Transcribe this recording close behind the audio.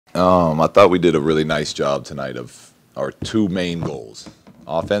I thought we did a really nice job tonight of our two main goals.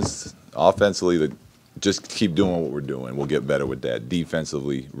 Offensively, just keep doing what we're doing. We'll get better with that.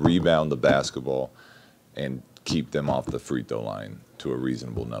 Defensively, rebound the basketball and keep them off the free throw line to a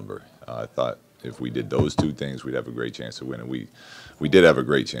reasonable number. I thought if we did those two things, we'd have a great chance of winning. We did have a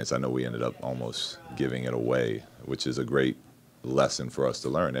great chance. I know we ended up almost giving it away, which is a great lesson for us to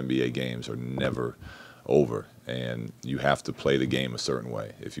learn. NBA games are never over, and you have to play the game a certain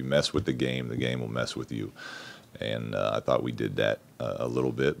way. If you mess with the game will mess with you. And I thought we did that a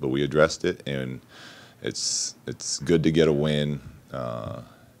little bit, but we addressed it, and it's good to get a win,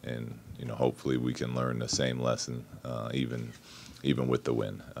 and hopefully we can learn the same lesson even with the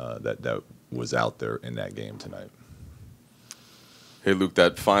win that was out there in that game tonight. Hey, Luke,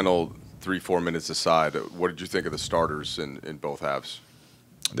 that final 3-4 minutes aside, what did you think of the starters in both halves?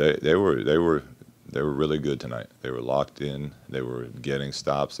 They were really good tonight. They were locked in. They were getting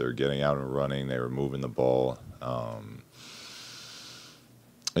stops. They were getting out and running. They were moving the ball. And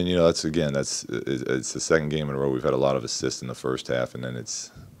it's the second game in a row we've had a lot of assists in the first half, and then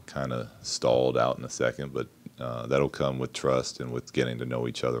it's kind of stalled out in the second. But that'll come with trust and with getting to know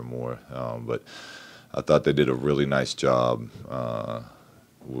each other more. But I thought they did a really nice job,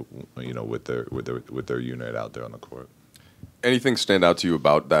 with their unit out there on the court. Anything stand out to you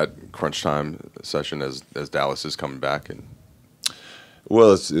about that crunch time session as Dallas is coming back?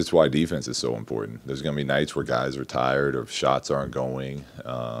 Well, it's why defense is so important. There's going to be nights where guys are tired or shots aren't going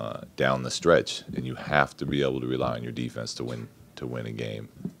down the stretch, and you have to be able to rely on your defense to win a game.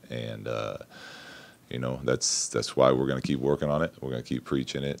 And that's why we're going to keep working on it. We're going to keep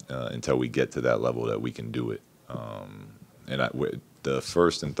preaching it until we get to that level that we can do it. The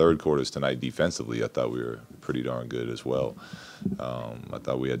first and third quarters tonight defensively, I thought we were pretty darn good as well. I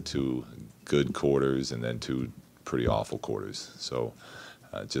thought we had two good quarters and then two pretty awful quarters. So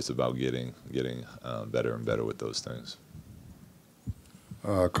just about getting better and better with those things.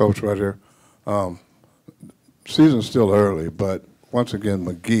 Coach, right here. Season's still early, but once again,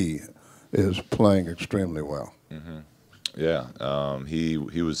 McGee is playing extremely well. Mm-hmm. Yeah, he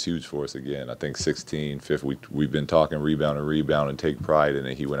was huge for us again. I think 16, 15. We've been talking rebound and take pride in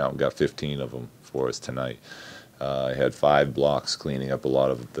it. He went out and got 15 of them for us tonight. He had 5 blocks, cleaning up a lot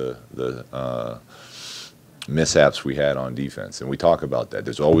of the mishaps we had on defense. And we talk about that.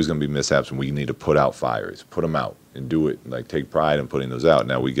 There's always going to be mishaps, and we need to put out fires, put them out, and do it. Like take pride in putting those out.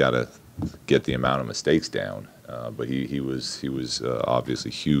 Now we got to get the amount of mistakes down. But he was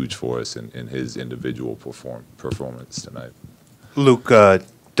obviously huge for us in his individual performance tonight. Luke,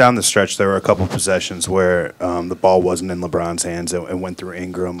 down the stretch, there were a couple possessions where the ball wasn't in LeBron's hands and went through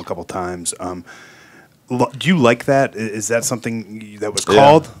Ingram a couple times. Do you like that? Is that something that was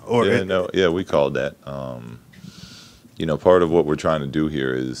called? We called that. Part of what we're trying to do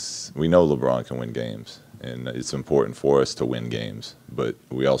here is we know LeBron can win games, and it's important for us to win games. But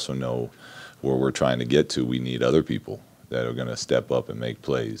we also know where we're trying to get to, we need other people that are going to step up and make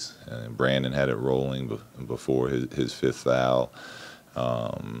plays. And Brandon had it rolling before his 5th foul.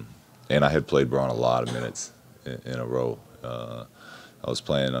 And I had played Braun a lot of minutes in a row. I was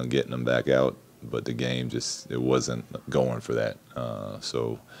planning on getting him back out, but the game it wasn't going for that.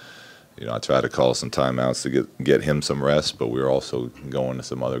 So I tried to call some timeouts to get him some rest, but we were also going to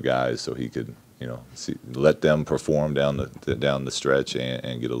some other guys so he could let them perform down the stretch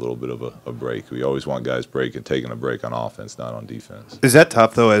and get a little bit of a break. We always want guys taking a break on offense, not on defense. Is that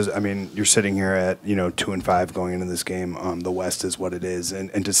tough though? You're sitting here at 2-5 going into this game. The West is what it is,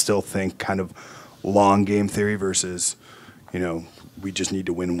 and to still think kind of long game theory versus, we just need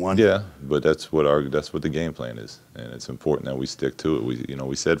to win one. Yeah, but that's what the game plan is, and it's important that we stick to it.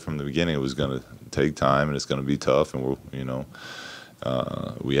 We said from the beginning it was going to take time and it's going to be tough, and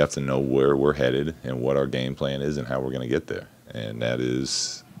we have to know where we're headed and what our game plan is and how we're going to get there. And that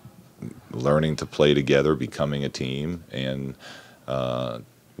is learning to play together, becoming a team, and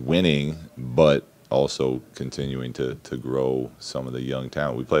winning, but also continuing to grow some of the young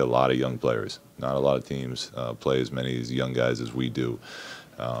talent. We play a lot of young players. Not a lot of teams play as many of these young guys as we do.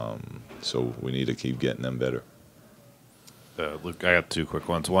 So we need to keep getting them better. Luke, I got 2 quick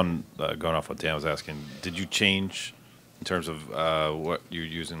ones. One, going off what Dan was asking, did you change in terms of what you're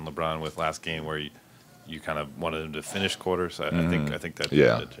using LeBron with last game, where you kind of wanted him to finish quarters? I think that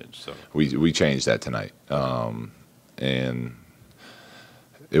did change. So we changed that tonight, and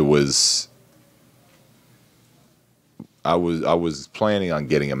it was. I was planning on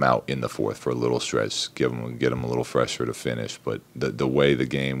getting him out in the 4th for a little stretch, get him a little fresher to finish. But the way the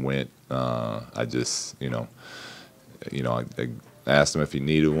game went, I asked him if he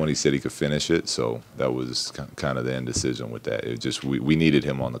needed one. He said he could finish it, so that was kind of the end decision with that. It just we needed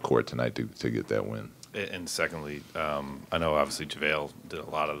him on the court tonight to get that win. And secondly, I know obviously JaVale did a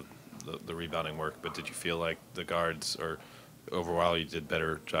lot of the rebounding work, but did you feel like the guards or overall you did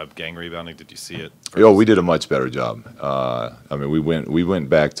better job gang rebounding? Did you see it? Oh, we did a much better job. I mean, we went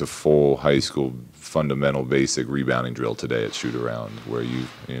back to full high school fundamental basic rebounding drill today at shoot around, where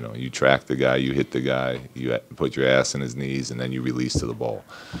you track the guy, you hit the guy, you put your ass in his knees, and then you release to the ball.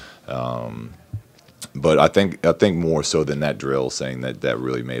 But I think more so than that drill, saying that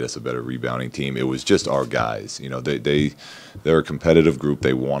really made us a better rebounding team. It was just our guys. They're a competitive group.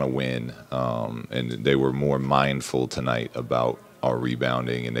 They want to win, and they were more mindful tonight about our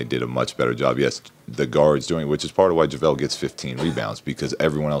rebounding, and they did a much better job. Yes, the guards doing, which is part of why JaVale gets 15 rebounds, because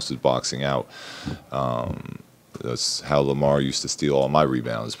everyone else is boxing out. That's how Lamar used to steal all my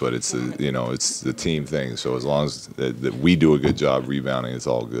rebounds, but it's the team thing. So as long as that we do a good job rebounding, it's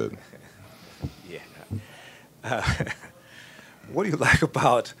all good. What do you like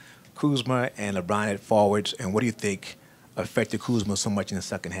about Kuzma and LeBron at forwards, and what do you think affected Kuzma so much in the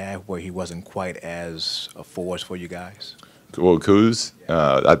second half, where he wasn't quite as a force for you guys? Well, Kuz,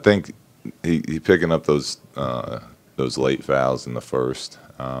 I think he picking up those late fouls in the first,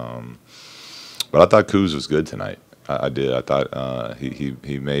 but I thought Kuz was good tonight. I did. I thought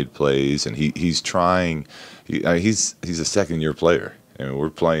he made plays, and he's trying. He's a second-year player. And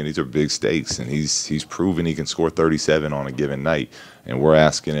we're playing; these are big stakes, and he's proven he can score 37 on a given night. And we're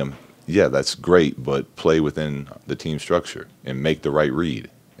asking him, yeah, that's great, but play within the team structure and make the right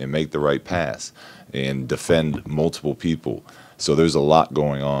read and make the right pass and defend multiple people. So there's a lot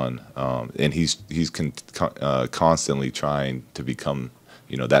going on, and he's constantly trying to become,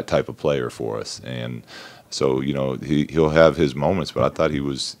 that type of player for us. And so, he'll have his moments, but I thought he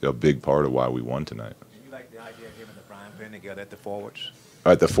was a big part of why we won tonight. Together at the forwards?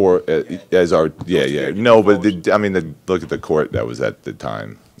 At the four, as our no, but look at the court that was at the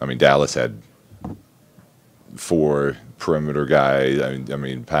time. I mean, Dallas had 4 perimeter guys. I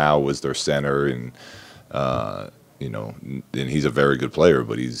mean, Powell was their center, and and he's a very good player,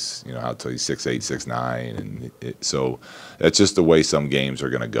 but he's out till he's 6'8", 6'9", and so that's just the way some games are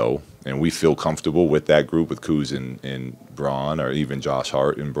going to go. And we feel comfortable with that group, with Kuz and Braun, or even Josh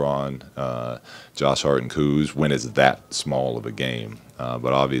Hart and Braun, Josh Hart and Kuz, when it's that small of a game.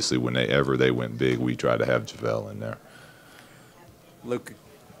 But obviously, whenever they went big, we try to have JaVale in there. Luke,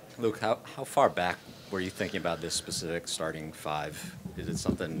 how far back were you thinking about this specific starting 5? Is it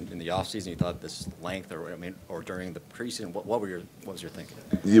something in the offseason you thought this length, or during the preseason? What was your thinking?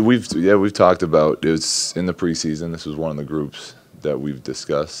 Yeah, we've talked about it's in the preseason. This was one of the groups that we've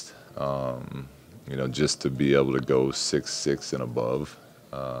discussed. Just to be able to go 6'6" and above.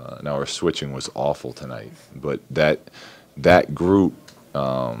 Now our switching was awful tonight, but that group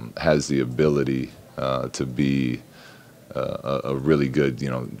has the ability to be a really good.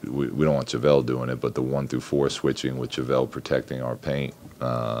 We don't want JaVale doing it, but the 1 through 4 switching with JaVale protecting our paint,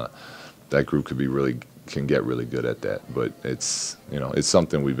 that group can get really good at that. But it's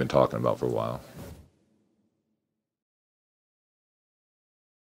something we've been talking about for a while.